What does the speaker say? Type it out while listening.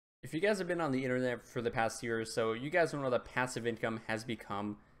If you guys have been on the internet for the past year or so, you guys know that passive income has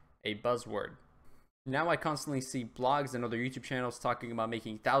become a buzzword. Now I constantly see blogs and other YouTube channels talking about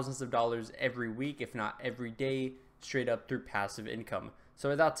making thousands of dollars every week, if not every day, straight up through passive income.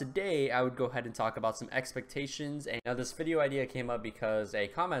 So I thought today I would go ahead and talk about some expectations. And now this video idea came up because a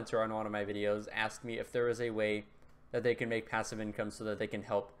commenter on one of my videos asked me if there is a way that they can make passive income so that they can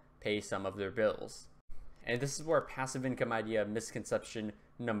help pay some of their bills. And this is where passive income idea misconception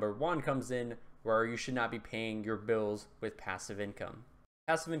number one comes in, where you should not be paying your bills with passive income.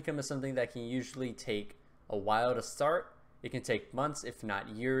 Passive income is something that can usually take a while to start. It can take months, if not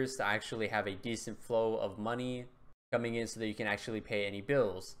years, to actually have a decent flow of money coming in so that you can actually pay any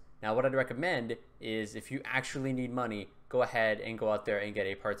bills. Now, what I'd recommend is if you actually need money, go ahead and go out there and get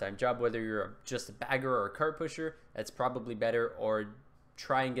a part-time job, whether you're just a bagger or a cart pusher, that's probably better, or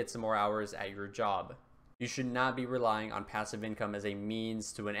try and get some more hours at your job. You should not be relying on passive income as a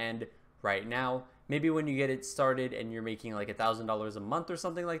means to an end right now. Maybe when you get it started and you're making like $1,000 a month or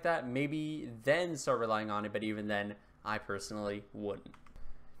something like that, maybe then start relying on it, but even then, I personally wouldn't.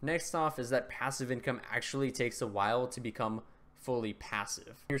 Next off is that passive income actually takes a while to become fully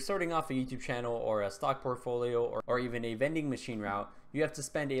passive. If you're starting off a YouTube channel or a stock portfolio or even a vending machine route, you have to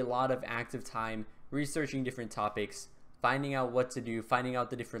spend a lot of active time researching different topics, finding out what to do, finding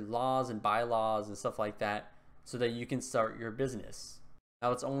out the different laws and bylaws and stuff like that so that you can start your business.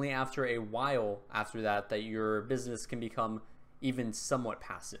 Now, it's only after a while after that that your business can become even somewhat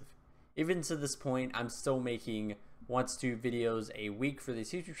passive. Even to this point, I'm still making 1 to 2 videos a week for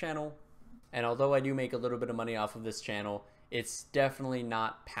this YouTube channel. And although I do make a little bit of money off of this channel, it's definitely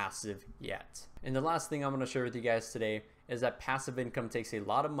not passive yet. And the last thing I'm going to share with you guys today is that passive income takes a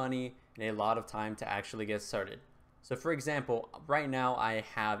lot of money and a lot of time to actually get started. So for example, right now I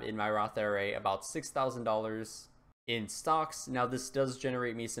have in my Roth IRA about $6,000 in stocks. Now this does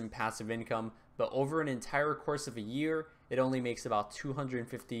generate me some passive income, but over an entire course of a year, it only makes about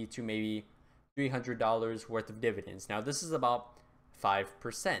 $250 to maybe $300 worth of dividends. Now this is about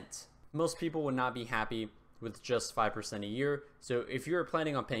 5%. Most people would not be happy with just 5% a year. So if you're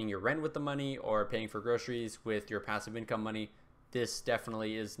planning on paying your rent with the money or paying for groceries with your passive income money, this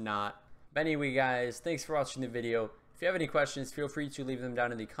definitely is not. But anyway guys, thanks for watching the video. If you have any questions, feel free to leave them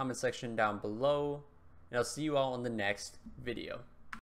down in the comment section down below. And I'll see you all in the next video.